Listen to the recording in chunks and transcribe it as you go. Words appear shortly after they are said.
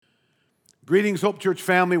Greetings, Hope Church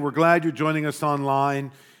family. We're glad you're joining us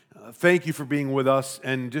online. Thank you for being with us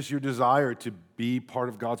and just your desire to be part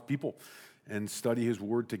of God's people and study His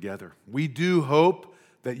Word together. We do hope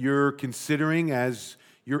that you're considering, as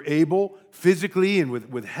you're able, physically and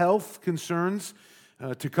with health concerns,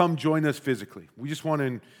 to come join us physically. We just want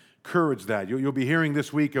to encourage that. You'll be hearing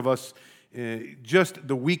this week of us just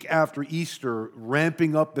the week after Easter,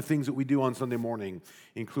 ramping up the things that we do on Sunday morning,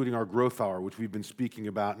 including our growth hour, which we've been speaking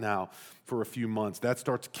about now for a few months. That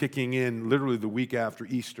starts kicking in literally the week after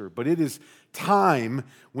Easter. But it is time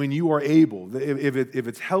when you are able. If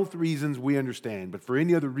it's health reasons, we understand. But for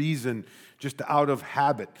any other reason, just out of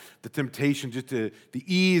habit, the temptation, just the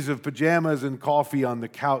ease of pajamas and coffee on the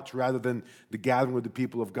couch rather than the gathering with the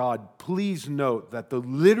people of God, please note that the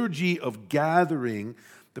liturgy of gathering,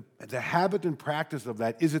 the habit and practice of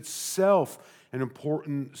that is itself an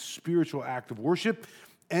important spiritual act of worship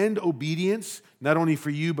and obedience, not only for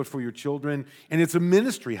you, but for your children. And it's a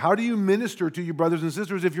ministry. How do you minister to your brothers and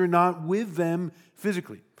sisters if you're not with them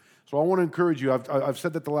physically? So I want to encourage you. I've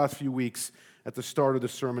said that the last few weeks at the start of the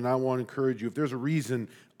sermon. I want to encourage you, if there's a reason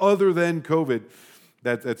other than COVID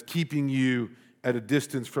that's keeping you at a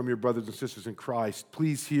distance from your brothers and sisters in Christ,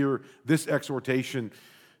 please hear this exhortation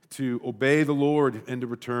to obey the Lord and to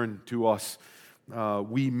return to us.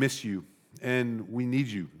 We miss you and we need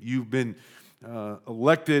you. You've been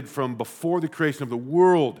elected from before the creation of the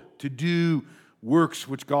world to do works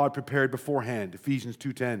which God prepared beforehand, Ephesians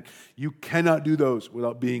 2:10. You cannot do those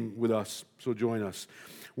without being with us, so join us.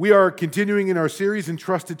 We are continuing in our series,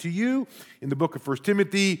 Entrusted to You, in the book of 1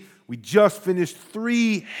 Timothy. We just finished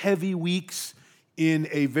 3 heavy weeks in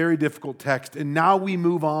a very difficult text. And now we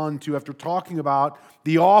move on to, after talking about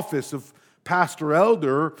the office of pastor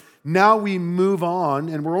elder, now we move on,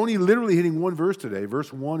 and we're only literally hitting one verse today,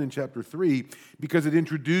 verse 1 in chapter 3, because it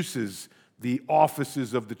introduces the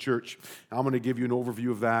offices of the church. I'm going to give you an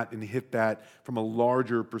overview of that and hit that from a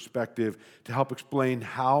larger perspective to help explain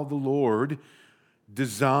how the Lord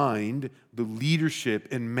designed the leadership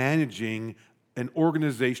and managing an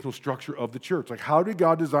organizational structure of the church. Like, how did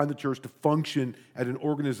God design the church to function at an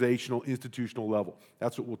organizational, institutional level?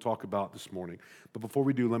 That's what we'll talk about this morning. But before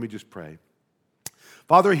we do, let me just pray.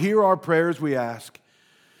 Father, hear our prayers, we ask.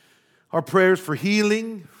 Our prayers for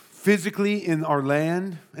healing physically in our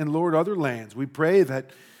land and, Lord, other lands. We pray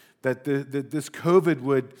that this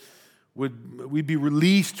COVID we'd be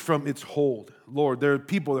released from its hold. Lord, there are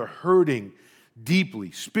people that are hurting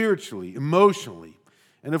deeply, spiritually, emotionally,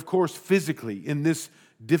 and of course, physically, in this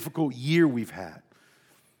difficult year we've had.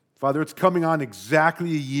 Father, it's coming on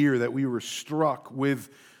exactly a year that we were struck with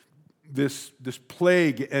this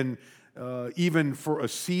plague, and even for a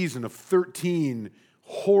season of 13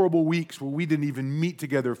 horrible weeks where we didn't even meet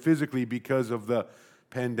together physically because of the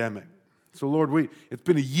pandemic. So Lord, it's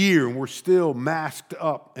been a year and we're still masked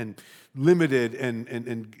up and limited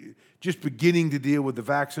and just beginning to deal with the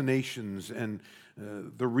vaccinations and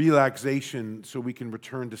the relaxation so we can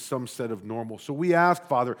return to some set of normal. So we ask,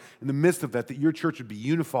 Father, in the midst of that your church would be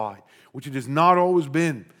unified, which it has not always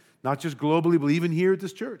been, not just globally, but even here at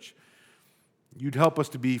this church. You'd help us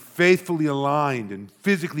to be faithfully aligned and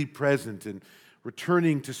physically present and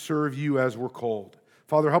returning to serve you as we're called.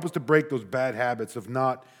 Father, help us to break those bad habits of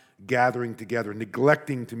not gathering together,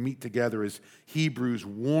 neglecting to meet together as Hebrews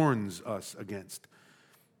warns us against.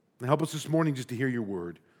 And help us this morning just to hear your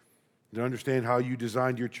word, to understand how you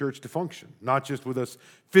designed your church to function, not just with us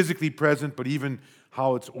physically present, but even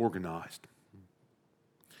how it's organized.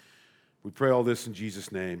 We pray all this in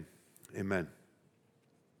Jesus' name. Amen.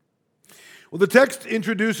 Well, the text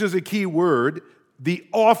introduces a key word, the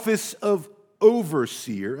office of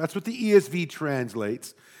overseer. That's what the ESV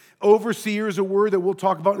translates. Overseer is a word that we'll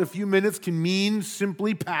talk about in a few minutes, can mean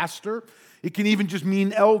simply pastor. It can even just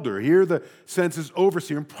mean elder. Here the sense is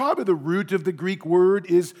overseer. And probably the root of the Greek word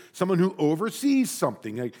is someone who oversees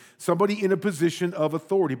something, like somebody in a position of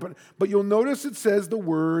authority. But you'll notice it says the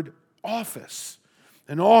word office.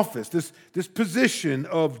 An office, this position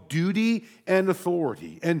of duty and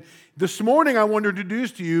authority. And this morning I want to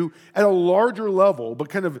introduce to you at a larger level, but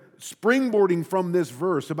kind of springboarding from this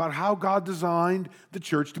verse, about how God designed the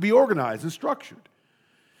church to be organized and structured.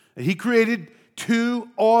 And He created 2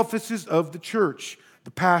 offices of the church,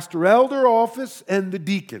 the pastor-elder office and the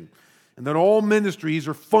deacon, and that all ministries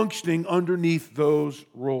are functioning underneath those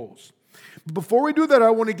roles. But before we do that, I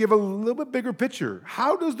want to give a little bit bigger picture.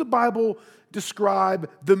 How does the Bible describe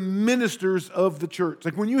the ministers of the church?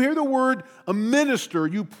 Like, when you hear the word a minister,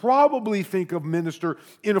 you probably think of minister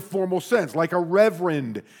in a formal sense, like a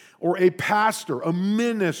reverend or a pastor, a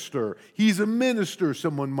minister. He's a minister,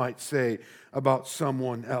 someone might say about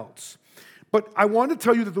someone else. But I want to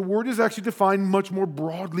tell you that the word is actually defined much more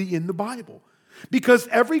broadly in the Bible. Because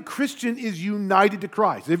every Christian is united to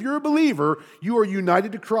Christ. If you're a believer, you are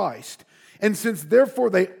united to Christ. And since therefore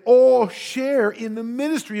they all share in the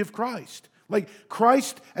ministry of Christ. Like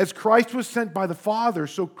Christ, as Christ was sent by the Father,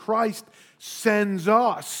 so Christ sends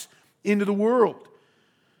us into the world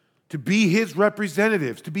to be his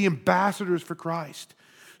representatives, to be ambassadors for Christ.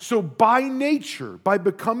 So by nature, by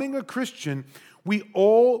becoming a Christian, we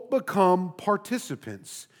all become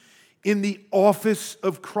participants in the office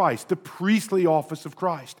of Christ, the priestly office of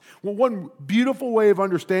Christ. Well, one beautiful way of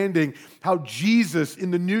understanding how Jesus in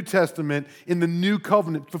the New Testament, in the New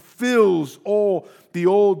Covenant, fulfills all the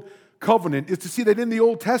Old Covenant is to see that in the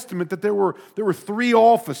Old Testament that there were three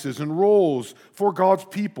offices and roles for God's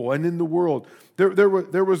people and in the world. There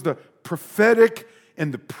was the prophetic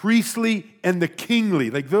and the priestly and the kingly.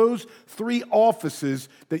 Like those three offices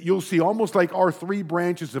that you'll see almost like our three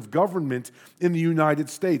branches of government in the United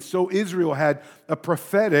States. So Israel had a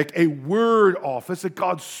prophetic, a word office that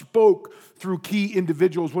God spoke through key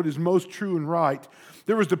individuals what is most true and right.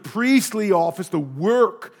 There was the priestly office, the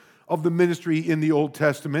work of the ministry in the Old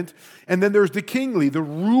Testament. And then there's the kingly, the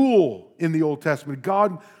rule in the Old Testament.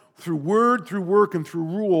 God, through word, through work, and through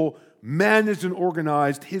rule, managed and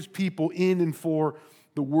organized his people in and for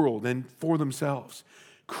the world and for themselves.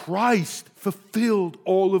 Christ fulfilled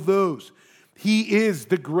all of those. He is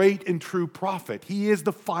the great and true prophet. He is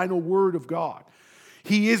the final word of God.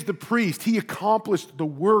 He is the priest. He accomplished the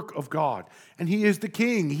work of God. And he is the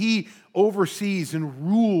king. He oversees and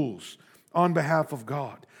rules on behalf of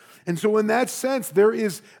God. And so in that sense, there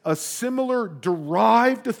is a similar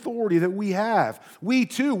derived authority that we have. We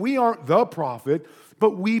too, we aren't the prophet,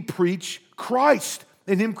 but we preach Christ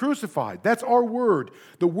and him crucified. That's our word.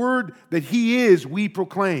 The word that he is, we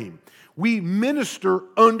proclaim. We minister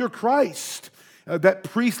under Christ. That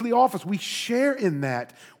priestly office, we share in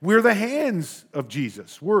that. We're the hands of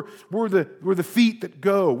Jesus. We're the feet that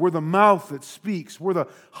go. We're the mouth that speaks. We're the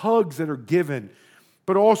hugs that are given.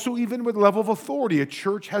 But also even with level of authority, a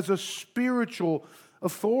church has a spiritual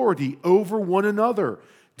authority over one another,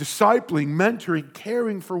 discipling, mentoring,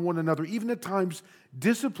 caring for one another, even at times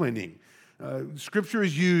disciplining. Scripture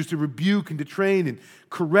is used to rebuke and to train and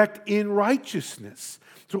correct in righteousness.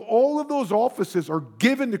 So all of those offices are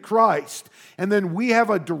given to Christ, and then we have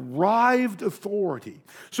a derived authority.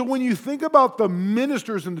 So when you think about the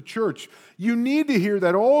ministers in the church, you need to hear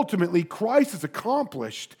that ultimately Christ has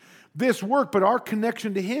accomplished this work, but our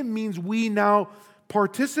connection to him means we now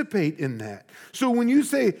participate in that. So when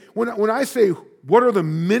I say, what are the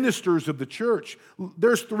ministers of the church?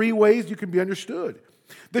 There's three ways you can be understood.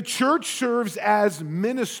 The church serves as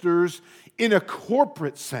ministers in a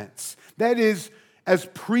corporate sense. That is, as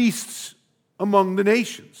priests among the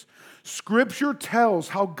nations. Scripture tells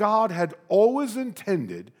how God had always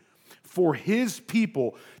intended for his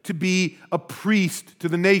people to be a priest to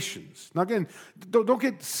the nations. Now again, don't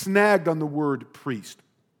get snagged on the word priest.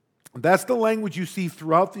 That's the language you see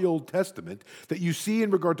throughout the Old Testament that you see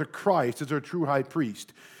in regard to Christ as our true high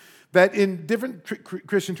priest. That in different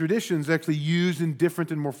Christian traditions actually used in different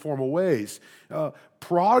and more formal ways.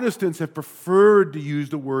 Protestants have preferred to use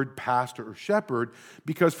the word pastor or shepherd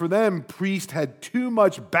because for them, priest had too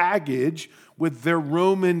much baggage with their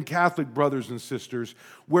Roman Catholic brothers and sisters,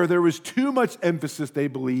 where there was too much emphasis, they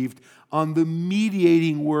believed, on the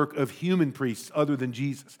mediating work of human priests other than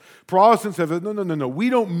Jesus. Protestants have said, no, we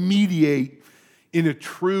don't mediate in a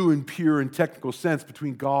true and pure and technical sense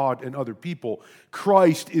between God and other people.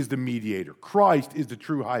 Christ is the mediator. Christ is the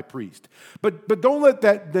true high priest. But don't let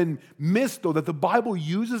that then miss, though, that the Bible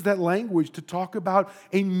uses that language to talk about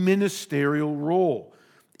a ministerial role.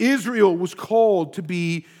 Israel was called to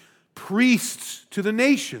be priests to the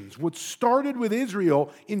nations. What started with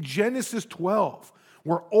Israel in Genesis 12,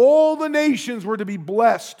 where all the nations were to be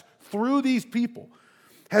blessed through these people,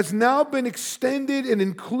 has now been extended and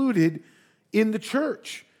included in the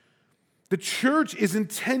church. The church is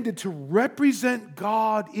intended to represent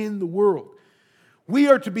God in the world. We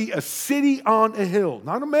are to be a city on a hill,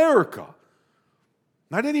 not America,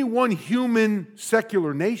 not any one human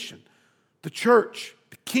secular nation. The church,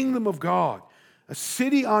 the kingdom of God, a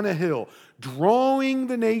city on a hill, drawing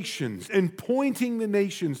the nations and pointing the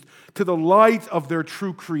nations to the light of their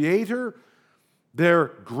true Creator, their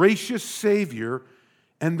gracious Savior,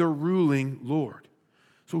 and their ruling Lord.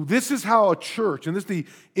 So this is how a church, and this is the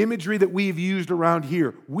imagery that we've used around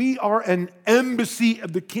here, we are an embassy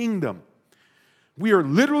of the kingdom. We are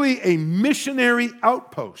literally a missionary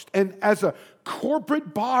outpost. And as a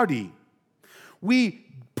corporate body, we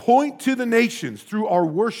point to the nations through our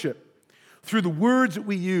worship, through the words that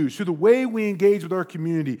we use, through the way we engage with our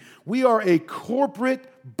community. We are a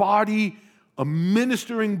corporate body, a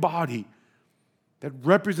ministering body that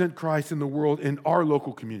represent Christ in the world in our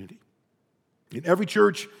local community. In every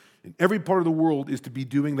church, in every part of the world is to be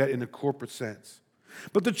doing that in a corporate sense.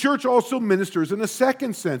 But the church also ministers in a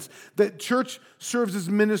second sense. That church serves as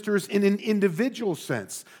ministers in an individual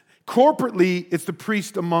sense. Corporately, it's the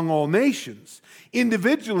priest among all nations.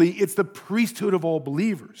 Individually, it's the priesthood of all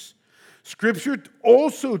believers. Scripture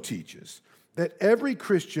also teaches that every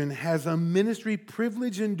Christian has a ministry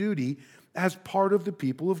privilege and duty as part of the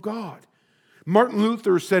people of God. Martin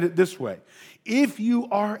Luther said it this way: if you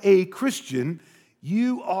are a Christian,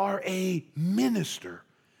 you are a minister.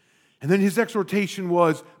 And then his exhortation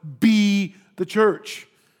was, be the church.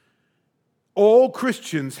 All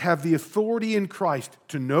Christians have the authority in Christ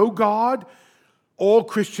to know God. All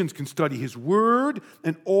Christians can study His Word.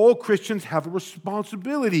 And all Christians have a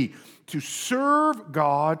responsibility to serve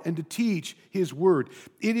God and to teach His Word.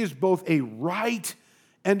 It is both a right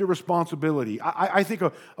and a responsibility. I think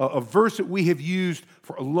a verse that we have used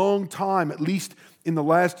for a long time, at least in the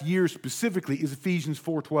last year specifically, is Ephesians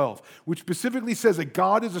 4:12, which specifically says that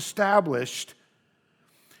God has established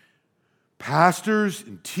pastors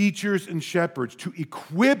and teachers and shepherds to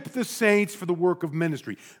equip the saints for the work of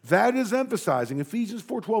ministry. That is emphasizing, Ephesians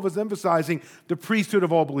 4:12 is emphasizing the priesthood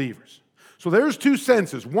of all believers. So there's two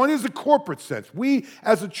senses. One is the corporate sense. We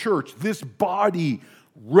as a church, this body,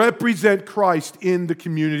 represent Christ in the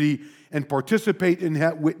community and participate in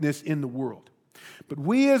that witness in the world. But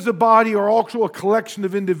we as a body are also a collection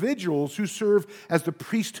of individuals who serve as the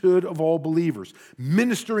priesthood of all believers,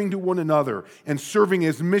 ministering to one another and serving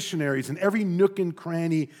as missionaries in every nook and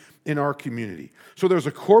cranny in our community. So there's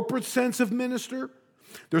a corporate sense of minister,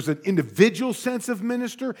 there's an individual sense of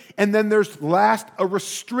minister, and then there's last a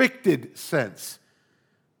restricted sense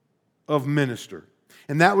of minister.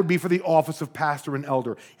 And that would be for the office of pastor and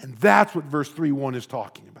elder. And that's what verse 3:1 is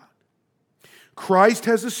talking about. Christ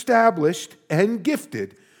has established and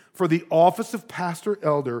gifted for the office of pastor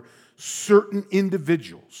elder certain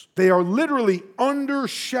individuals. They are literally under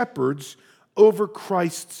shepherds over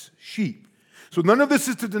Christ's sheep. So none of this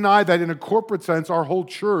is to deny that in a corporate sense, our whole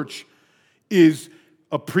church is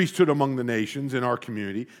a priesthood among the nations in our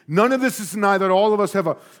community. None of this is to deny that all of us have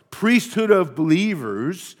a priesthood of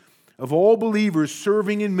believers, of all believers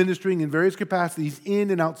serving and ministering in various capacities in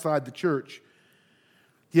and outside the church.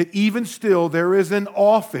 Yet even still, there is an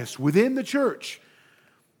office within the church,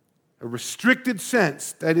 a restricted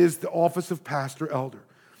sense, that is the office of pastor elder.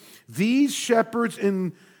 These shepherds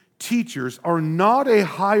and teachers are not a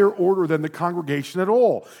higher order than the congregation at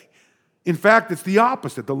all. In fact, it's the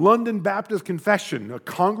opposite. The London Baptist Confession, a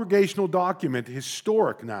congregational document,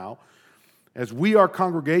 historic now, as we are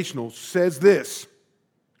congregational, says this: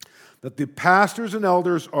 that the pastors and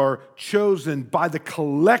elders are chosen by the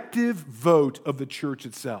collective vote of the church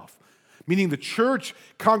itself. Meaning the church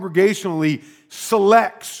congregationally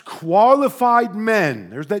selects qualified men.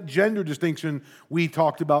 There's that gender distinction we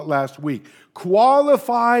talked about last week.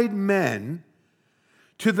 Qualified men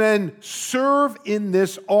to then serve in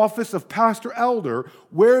this office of pastor elder,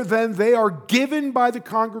 where then they are given by the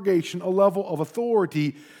congregation a level of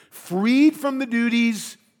authority, freed from the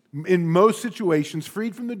duties, in most situations,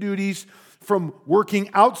 freed from the duties from working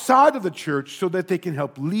outside of the church so that they can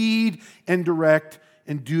help lead and direct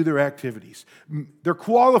and do their activities. They're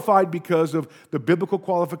qualified because of the biblical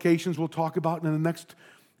qualifications we'll talk about in the next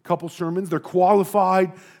couple sermons. They're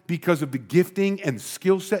qualified because of the gifting and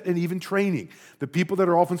skill set and even training. The people that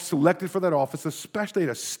are often selected for that office, especially at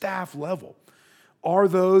a staff level, are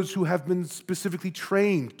those who have been specifically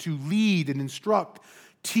trained to lead and instruct,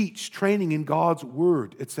 teach, training in God's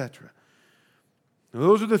word, etc. Now,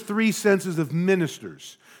 those are the three senses of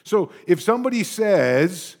ministers. So if somebody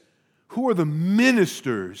says, who are the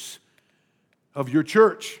ministers of your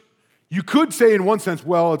church? You could say in one sense,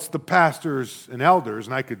 well, it's the pastors and elders,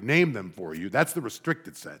 and I could name them for you. That's the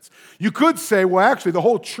restricted sense. You could say, well, actually, the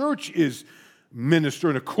whole church is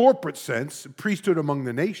minister in a corporate sense, priesthood among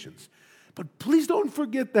the nations. But please don't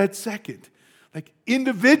forget that second. Like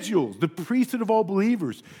individuals, the priesthood of all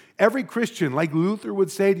believers. Every Christian, like Luther would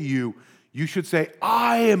say to you, you should say,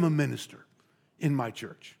 I am a minister in my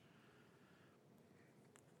church.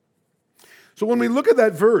 So when we look at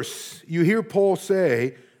that verse, you hear Paul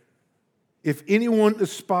say, if anyone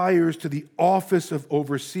aspires to the office of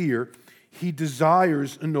overseer, he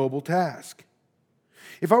desires a noble task.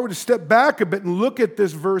 If I were to step back a bit and look at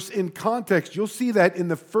this verse in context, you'll see that in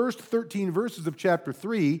the first 13 verses of chapter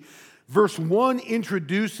 3, verse 1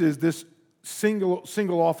 introduces this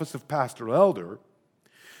single office of pastor elder.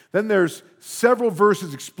 Then there's several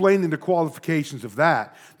verses explaining the qualifications of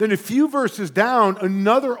that. Then a few verses down,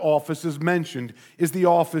 another office is mentioned, is the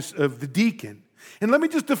office of the deacon. And let me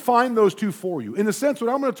just define those two for you. In a sense, what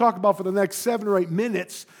I'm going to talk about for the next 7 or 8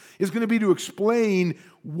 minutes is going to be to explain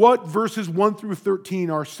what verses 1 through 13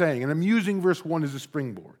 are saying. And I'm using verse 1 as a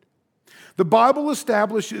springboard. The Bible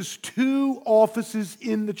establishes 2 offices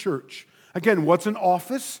in the church. Again, what's an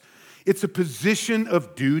office? It's a position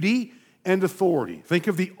of duty and authority. Think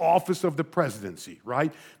of the office of the presidency,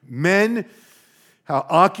 right? Men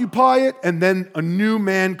occupy it, and then a new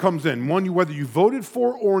man comes in, one whether you voted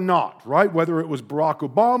for or not, right? Whether it was Barack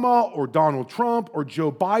Obama or Donald Trump or Joe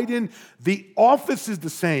Biden, the office is the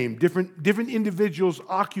same. Different individuals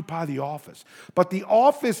occupy the office. But the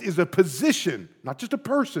office is a position, not just a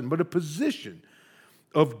person, but a position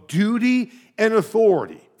of duty and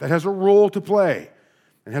authority that has a role to play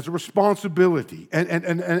and has a responsibility and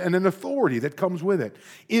an authority that comes with it.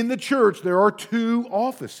 In the church, there are 2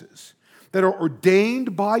 offices that are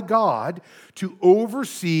ordained by God to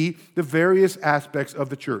oversee the various aspects of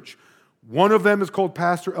the church. One of them is called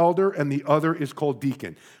pastor elder, and the other is called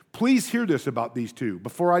deacon. Please hear this about these 2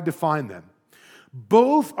 before I define them.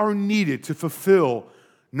 Both are needed to fulfill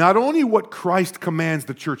not only what Christ commands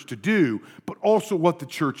the church to do, but also what the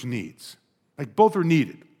church needs. Like, both are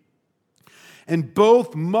needed. And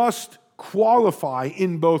both must qualify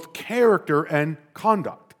in both character and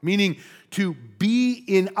conduct, meaning to be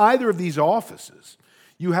in either of these offices,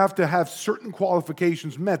 you have to have certain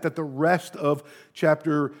qualifications met that the rest of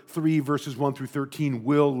chapter 3, verses 1 through 13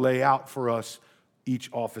 will lay out for us, each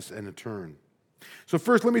office in a turn. So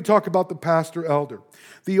first, let me talk about the pastor elder.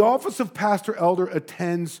 The office of pastor elder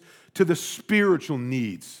attends to the spiritual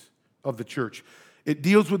needs of the church. It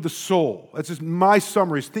deals with the soul. That's just my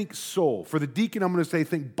summary is think soul. For the deacon, I'm going to say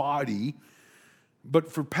think body.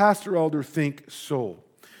 But for pastor elder, think soul.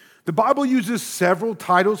 The Bible uses several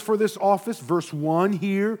titles for this office. Verse 1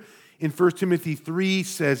 here in 1 Timothy 3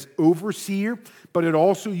 says overseer, but it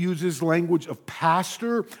also uses language of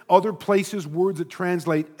pastor. Other places, words that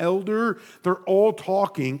translate elder, they're all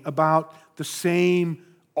talking about the same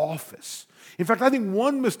office. In fact, I think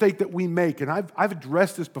one mistake that we make, and I've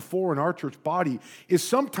addressed this before in our church body, is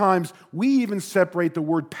sometimes we even separate the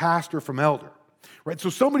word pastor from elder. Right?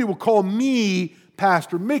 So somebody will call me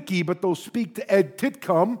Pastor Mickey, but they'll speak to Ed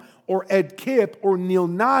Titcomb or Ed Kipp or Neil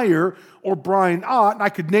Nyer or Brian Ott, and I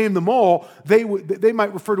could name them all. They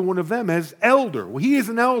might refer to one of them as elder. Well, he is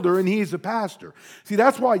an elder and he is a pastor. See,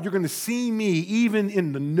 that's why you're going to see me, even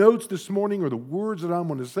in the notes this morning or the words that I'm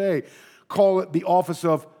going to say, call it the office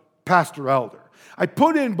of pastor elder. I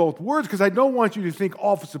put in both words because I don't want you to think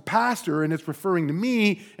office of pastor and it's referring to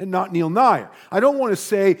me and not Neil Nyer. I don't want to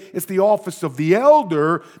say it's the office of the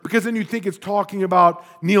elder because then you think it's talking about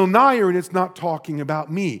Neil Nyer and it's not talking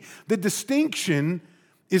about me. The distinction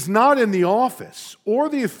is not in the office or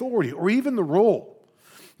the authority or even the role.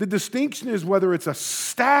 The distinction is whether it's a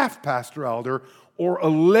staff pastor elder or a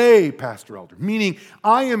lay pastor elder, meaning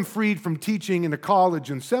I am freed from teaching in a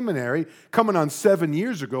college and seminary. Coming on 7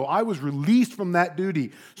 years ago, I was released from that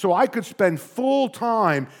duty so I could spend full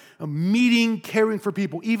time meeting, caring for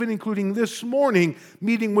people, even including this morning,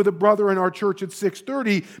 meeting with a brother in our church at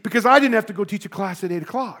 6:30 because I didn't have to go teach a class at 8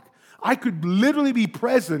 o'clock. I could literally be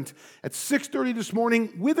present at 6:30 this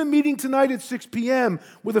morning with a meeting tonight at 6 p.m.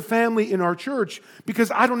 with a family in our church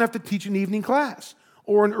because I don't have to teach an evening class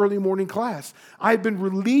or an early morning class. I've been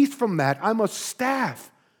released from that. I'm a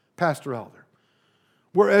staff pastor elder.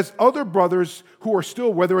 Whereas other brothers who are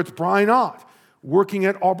still, whether it's Brian Ott, working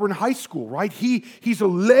at Auburn High School, right? He's a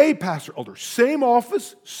lay pastor elder. Same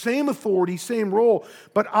office, same authority, same role,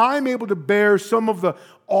 but I'm able to bear some of the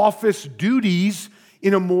office duties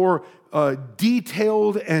in a more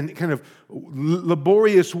detailed and kind of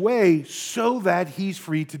laborious way so that he's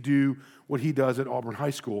free to do what he does at Auburn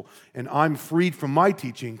High School, and I'm freed from my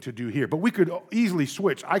teaching to do here. But we could easily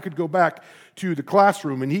switch. I could go back to the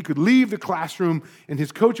classroom, and he could leave the classroom and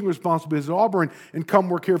his coaching responsibilities at Auburn and come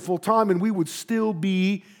work here full time, and we would still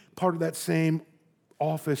be part of that same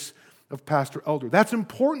office of pastor elder. That's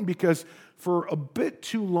important because for a bit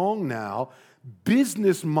too long now,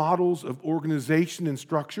 business models of organization and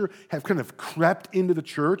structure have kind of crept into the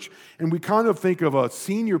church, and we kind of think of a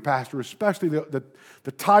senior pastor, especially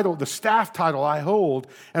the title, the staff title I hold,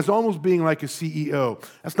 as almost being like a CEO.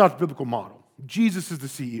 That's not the biblical model. Jesus is the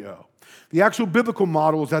CEO. The actual biblical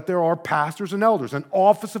model is that there are pastors and elders, an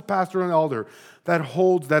office of pastor and elder that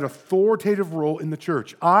holds that authoritative role in the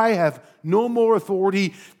church. I have no more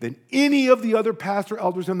authority than any of the other pastor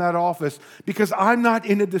elders in that office because I'm not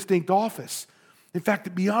in a distinct office. In fact, to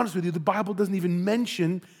be honest with you, the Bible doesn't even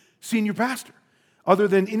mention senior pastor. other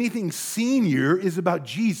than anything senior, is about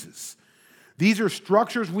Jesus. These are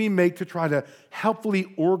structures we make to try to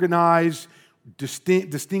helpfully organize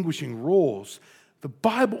distinguishing roles. The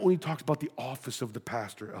Bible only talks about the office of the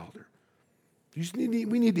pastor elder.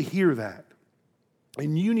 We need to hear that.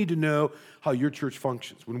 And you need to know how your church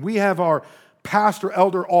functions. When we have our pastor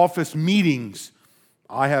elder office meetings,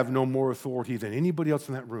 I have no more authority than anybody else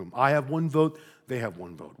in that room. I have one vote, they have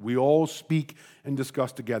one vote. We all speak and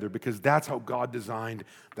discuss together because that's how God designed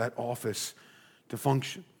that office to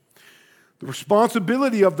function. The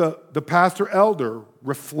responsibility of the pastor elder,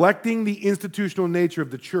 reflecting the institutional nature of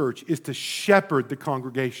the church, is to shepherd the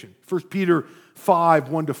congregation. 1 Peter 5,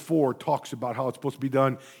 1-4 talks about how it's supposed to be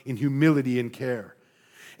done in humility and care.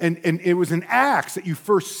 And it was in Acts that you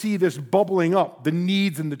first see this bubbling up, the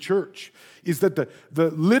needs in the church. Is that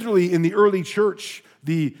literally in the early church,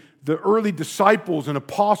 the early disciples and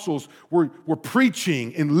apostles were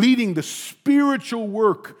preaching and leading the spiritual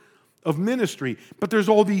work of ministry, but there's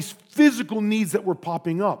all these physical needs that were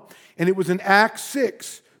popping up. And it was in Acts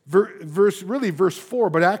 6, verse 4,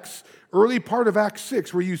 but early part of Acts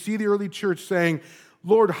 6, where you see the early church saying,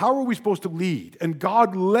 Lord, how are we supposed to lead? And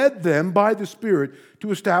God led them by the Spirit to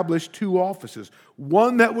establish two offices.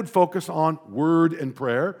 One that would focus on word and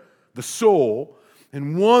prayer, the soul,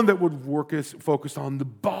 and one that would focus on the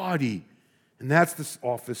body. And that's the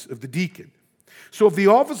office of the deacon. So if the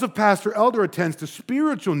office of pastor elder attends to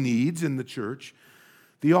spiritual needs in the church,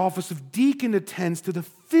 the office of deacon attends to the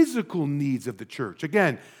physical needs of the church.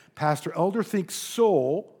 Again, pastor elder thinks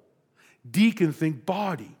soul, deacon think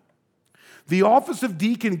body. The office of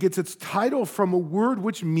deacon gets its title from a word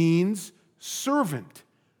which means servant.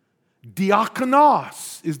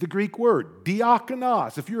 Diakonos is the Greek word.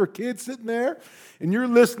 Diakonos. If you're a kid sitting there and you're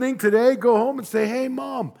listening today, go home and say, hey,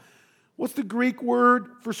 Mom, what's the Greek word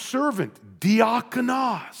for servant?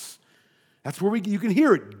 Diakonos. That's where you can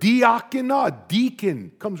hear it. Diakonos.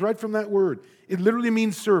 Deacon comes right from that word. It literally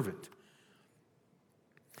means servant.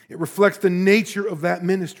 It reflects the nature of that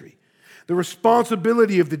ministry. The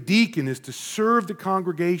responsibility of the deacon is to serve the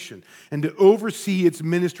congregation and to oversee its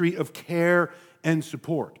ministry of care and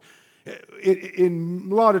support. In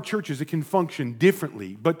a lot of churches, it can function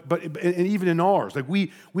differently, but and even in ours, like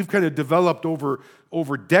we've kind of developed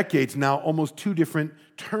over decades now almost two different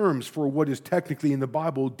terms for what is technically in the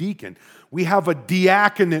Bible deacon. We have a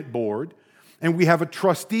diaconate board and we have a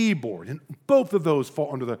trustee board, and both of those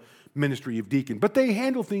fall under the ministry of deacon, but they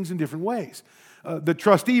handle things in different ways. The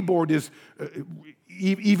trustee board is,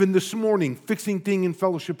 even this morning, fixing thing in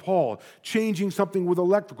fellowship hall, changing something with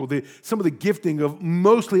electrical. Some of the gifting of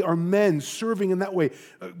mostly are men serving in that way,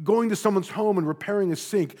 going to someone's home and repairing a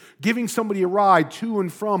sink, giving somebody a ride to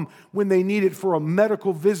and from when they need it for a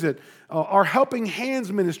medical visit. Our helping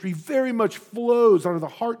hands ministry very much flows under the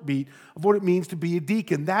heartbeat of what it means to be a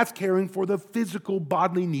deacon. That's caring for the physical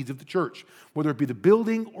bodily needs of the church, whether it be the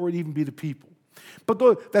building or it even be the people.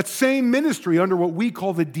 But that same ministry under what we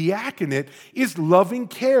call the diaconate is loving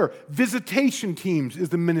care. Visitation teams is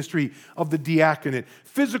the ministry of the diaconate.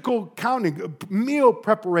 Physical counting, meal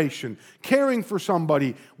preparation, caring for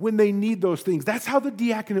somebody when they need those things. That's how the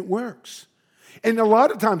diaconate works. And a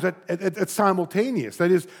lot of times that's simultaneous. That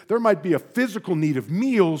is, there might be a physical need of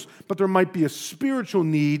meals, but there might be a spiritual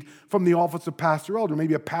need from the office of pastor elder,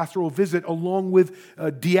 maybe a pastoral visit along with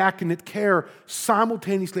diaconate care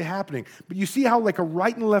simultaneously happening. But you see how like a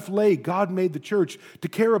right and left leg, God made the church to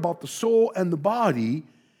care about the soul and the body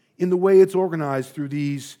in the way it's organized through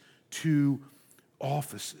these two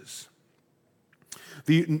offices.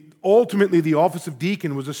 Ultimately, the office of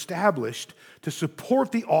deacon was established to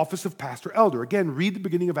support the office of pastor elder. Again, read the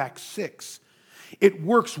beginning of Acts 6. It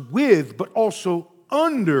works with, but also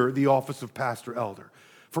under the office of pastor elder.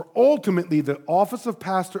 For ultimately, the office of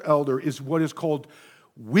pastor elder is what is called,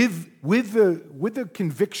 with the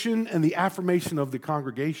conviction and the affirmation of the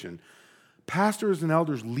congregation, pastors and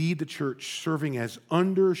elders lead the church serving as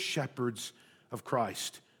under shepherds of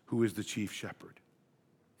Christ, who is the chief shepherd.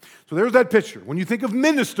 So there's that picture. When you think of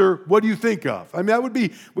minister, what do you think of? I mean, that would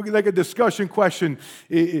be like a discussion question.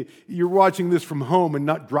 You're watching this from home and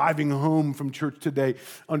not driving home from church today,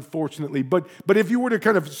 unfortunately. But if you were to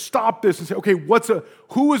kind of stop this and say, okay,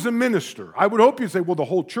 who is a minister? I would hope you'd say, well, the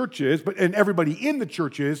whole church is, and everybody in the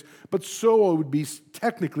church is, but so it would be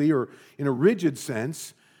technically, or in a rigid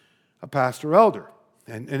sense, a pastor elder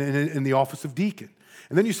and in the office of deacon.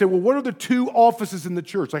 And then you say, well, what are the two offices in the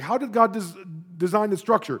church? Like, how did God design the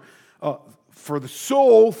structure? For the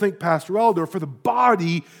soul, think pastor elder. For the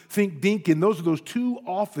body, think deacon. Those are those two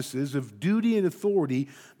offices of duty and authority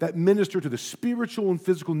that minister to the spiritual and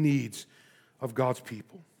physical needs of God's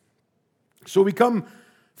people. So we come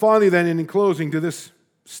Finally, then, and in closing to this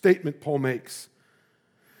statement Paul makes,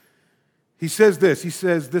 he says this. He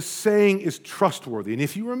says, this saying is trustworthy. And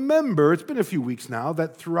if you remember, it's been a few weeks now,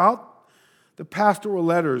 that throughout the pastoral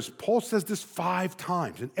letters, Paul says this 5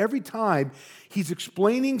 times. And every time, he's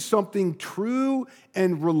explaining something true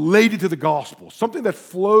and related to the gospel, something that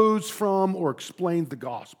flows from or explains the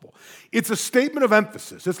gospel. It's a statement of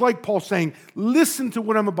emphasis. It's like Paul saying, listen to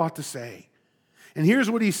what I'm about to say. And here's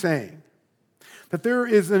what he's saying, that there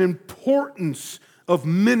is an importance of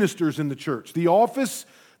ministers in the church. The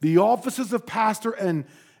offices of pastor and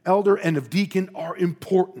elder and of deacon are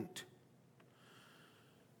important.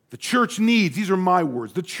 The church needs, these are my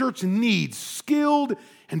words, the church needs skilled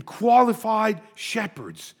and qualified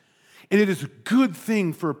shepherds. And it is a good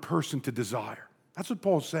thing for a person to desire. That's what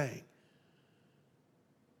Paul's saying.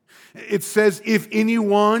 It says,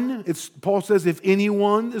 Paul says, if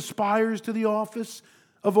anyone aspires to the office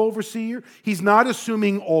of overseer, he's not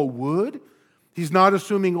assuming all would, he's not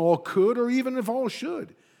assuming all could, or even if all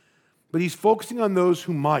should. But he's focusing on those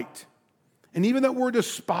who might. And even that word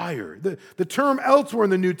aspire, the term elsewhere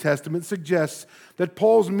in the New Testament suggests that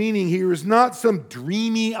Paul's meaning here is not some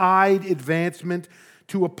dreamy-eyed advancement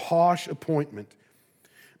to a posh appointment,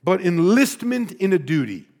 but enlistment in a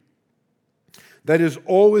duty that is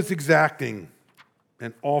always exacting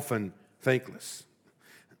and often thankless.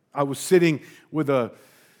 I was sitting with a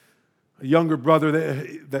younger brother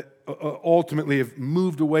that ultimately have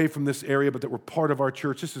moved away from this area, but that were part of our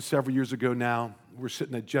church. This is several years ago now. We're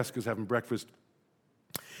sitting at Jessica's having breakfast.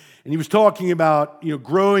 And he was talking about,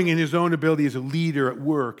 growing in his own ability as a leader at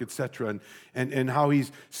work, etc., and how he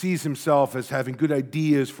sees himself as having good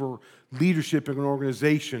ideas for leadership in an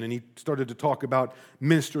organization. And he started to talk about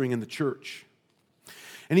ministering in the church.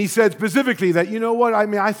 And he said specifically that,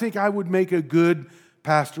 I think I would make a good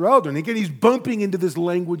pastor elder. And again, he's bumping into this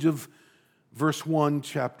language of verse 1,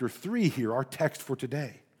 chapter 3 here, our text for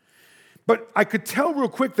today. But I could tell real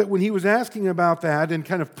quick that when he was asking about that and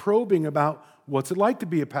kind of probing about what's it like to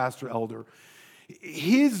be a pastor elder,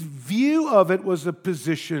 his view of it was a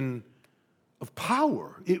position of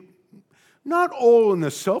power. Not all in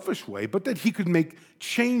a selfish way, but that he could make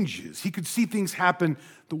changes. He could see things happen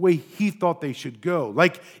the way he thought they should go.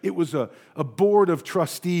 Like it was a board of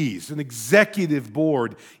trustees, an executive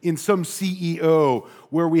board in some CEO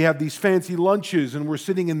where we have these fancy lunches and we're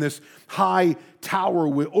sitting in this high tower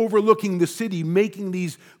overlooking the city, making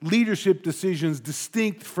these leadership decisions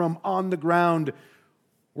distinct from on the ground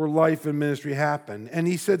where life and ministry happen. And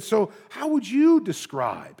he said, so how would you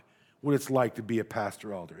describe what it's like to be a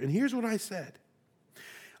pastor elder? And here's what I said.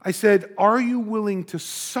 I said, are you willing to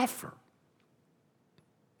suffer?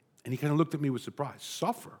 And he kind of looked at me with surprise.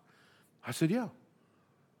 Suffer? I said, yeah.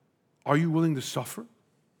 Are you willing to suffer?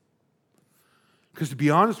 Because to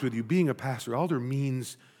be honest with you, being a pastor elder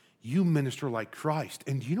means you minister like Christ.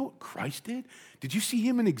 And do you know what Christ did? Did you see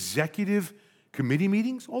him in executive committee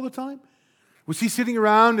meetings all the time? Was he sitting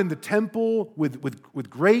around in the temple with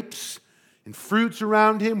grapes and fruits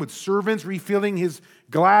around him, with servants refilling his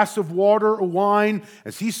glass of water or wine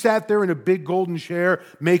as he sat there in a big golden chair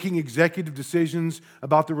making executive decisions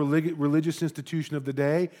about the religious institution of the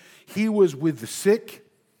day? He was with the sick.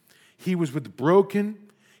 He was with the broken.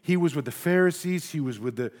 He was with the Pharisees. He was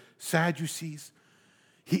with the Sadducees.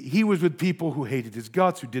 He was with people who hated his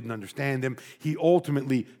guts, who didn't understand him. He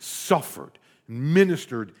ultimately suffered,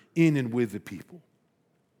 ministered in and with the people.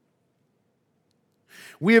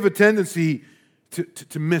 We have a tendency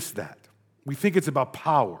to miss that. We think it's about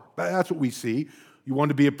power. That's what we see. You want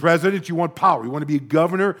to be a president, you want power. You want to be a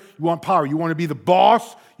governor, you want power. You want to be the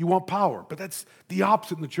boss, you want power. But that's the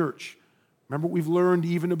opposite in the church. Remember what we've learned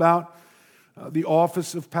even about the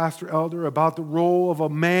office of pastor elder, about the role of a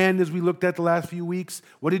man as we looked at the last few weeks?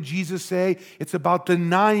 What did Jesus say? It's about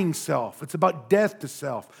denying self. It's about death to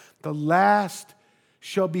self. The last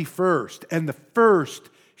shall be first, and the first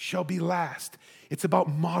shall be last. It's about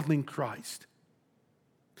modeling Christ.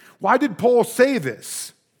 Why did Paul say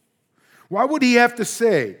this? Why would he have to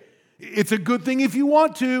say, it's a good thing if you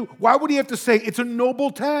want to? Why would he have to say, it's a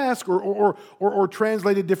noble task, or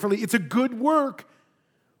translated differently, it's a good work?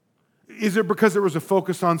 Is it because there was a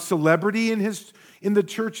focus on celebrity in the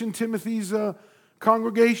church in Timothy's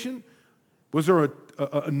congregation? Was there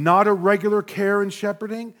not a regular care and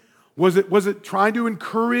shepherding? Was it trying to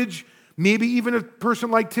encourage maybe even a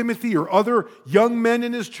person like Timothy or other young men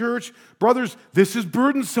in his church? Brothers, this is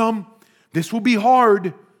burdensome. This will be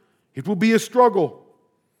hard. It will be a struggle.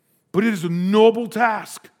 But it is a noble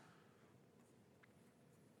task.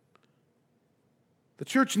 The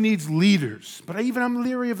church needs leaders, but I'm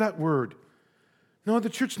leery of that word. No, the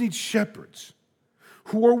church needs shepherds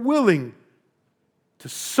who are willing to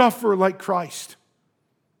suffer like Christ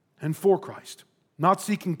and for Christ, not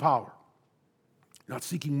seeking power, not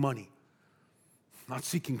seeking money, not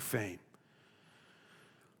seeking fame,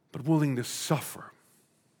 but willing to suffer,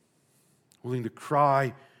 willing to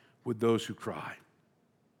cry with those who cry.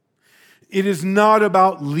 It is not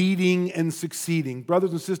about leading and succeeding.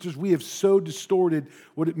 Brothers and sisters, we have so distorted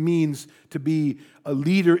what it means to be a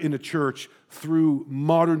leader in a church through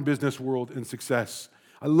modern business world and success.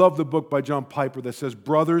 I love the book by John Piper that says,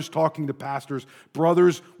 brothers talking to pastors,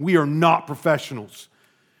 brothers, we are not professionals.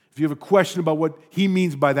 If you have a question about what he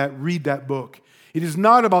means by that, read that book. It is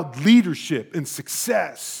not about leadership and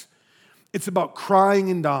success. It's about crying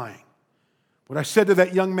and dying. What I said to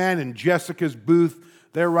that young man in Jessica's booth,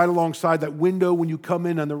 there right alongside that window when you come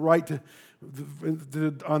in on the right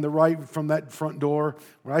from that front door,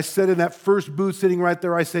 where I said in that first booth sitting right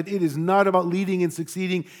there, I said, it is not about leading and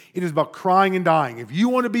succeeding. It is about crying and dying. If you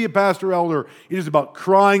want to be a pastor elder, it is about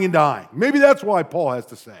crying and dying. Maybe that's why Paul has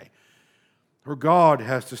to say, or God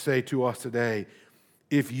has to say to us today,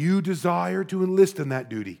 if you desire to enlist in that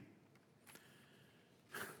duty,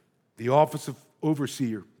 the office of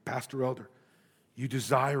overseer, pastor elder, you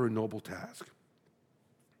desire a noble task.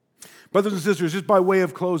 Brothers and sisters, just by way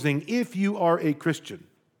of closing, if you are a Christian,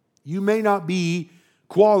 you may not be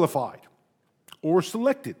qualified or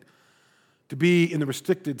selected to be, in the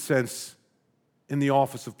restricted sense, in the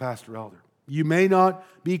office of pastor elder. You may not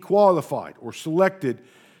be qualified or selected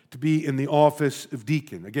to be in the office of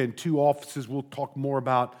deacon. Again, 2 offices we'll talk more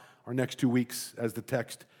about our next 2 weeks as the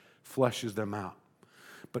text fleshes them out.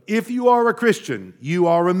 But if you are a Christian, you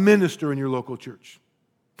are a minister in your local church.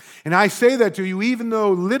 And I say that to you even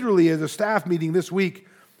though literally as a staff meeting this week,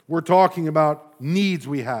 we're talking about needs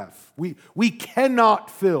we have. We cannot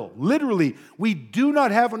fill. Literally, we do not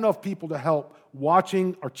have enough people to help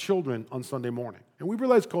watching our children on Sunday morning. And we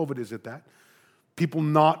realize COVID is at that. People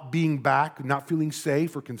not being back, not feeling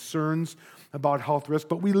safe, or concerns about health risks.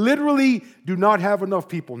 But we literally do not have enough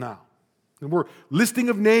people now. And we're listing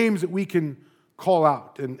of names that we can call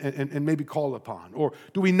out and maybe call upon? Or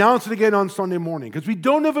do we announce it again on Sunday morning? Because we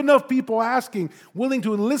don't have enough people asking, willing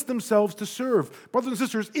to enlist themselves to serve. Brothers and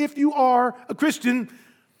sisters, if you are a Christian,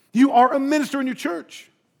 you are a minister in your church.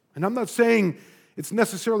 And I'm not saying it's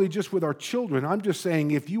necessarily just with our children. I'm just saying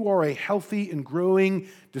if you are a healthy and growing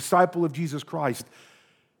disciple of Jesus Christ,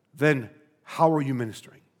 then how are you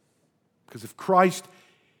ministering? Because if Christ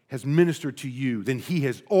has ministered to you, then he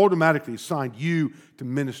has automatically assigned you to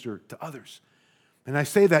minister to others. And I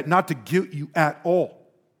say that not to guilt you at all.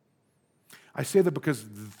 I say that because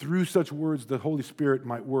through such words, the Holy Spirit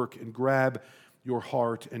might work and grab your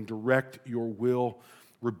heart and direct your will,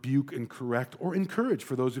 rebuke and correct, or encourage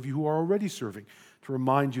for those of you who are already serving, to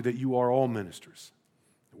remind you that you are all ministers.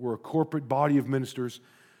 We're a corporate body of ministers.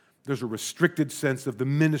 There's a restricted sense of the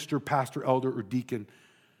minister, pastor, elder, or deacon,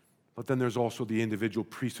 but then there's also the individual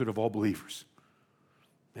priesthood of all believers.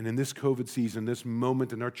 And in this COVID season, this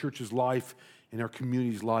moment in our church's life, in our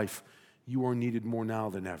community's life, you are needed more now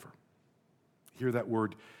than ever. Hear that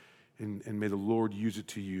word, and may the Lord use it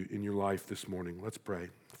to you in your life this morning. Let's pray.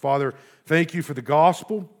 Father, thank you for the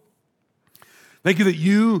gospel. Thank you that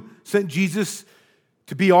you sent Jesus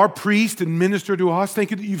to be our priest and minister to us.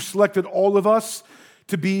 Thank you that you've selected all of us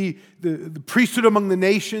to be the priesthood among the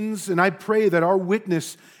nations. And I pray that our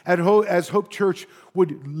witness as Hope Church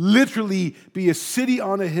would literally be a city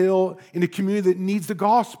on a hill in a community that needs the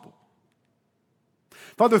gospel.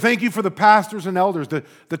 Father, thank you for the pastors and elders,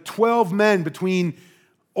 the 12 men between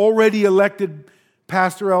already elected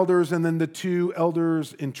pastor elders and then the 2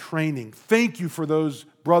 elders in training. Thank you for those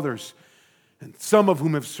brothers, and some of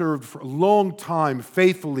whom have served for a long time,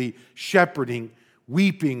 faithfully shepherding,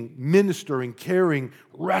 weeping, ministering, caring,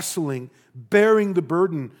 wrestling, bearing the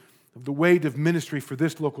burden of the weight of ministry for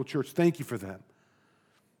this local church. Thank you for them.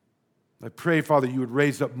 I pray, Father, you would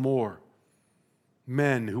raise up more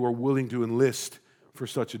men who are willing to enlist for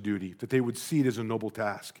such a duty, that they would see it as a noble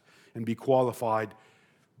task and be qualified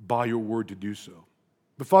by your word to do so.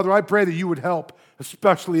 But Father, I pray that you would help,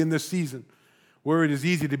 especially in this season, where it is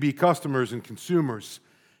easy to be customers and consumers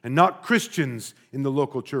and not Christians in the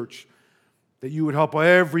local church, that you would help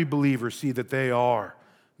every believer see that they are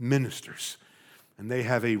ministers and they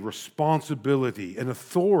have a responsibility, an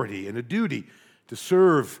authority, and a duty to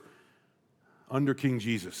serve under King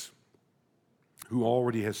Jesus, who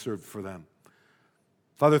already has served for them.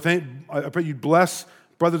 Father, I pray you'd bless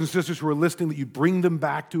brothers and sisters who are listening, that you bring them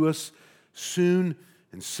back to us soon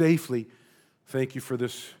and safely. Thank you for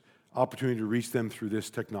this opportunity to reach them through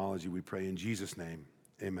this technology, we pray in Jesus' name.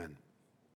 Amen.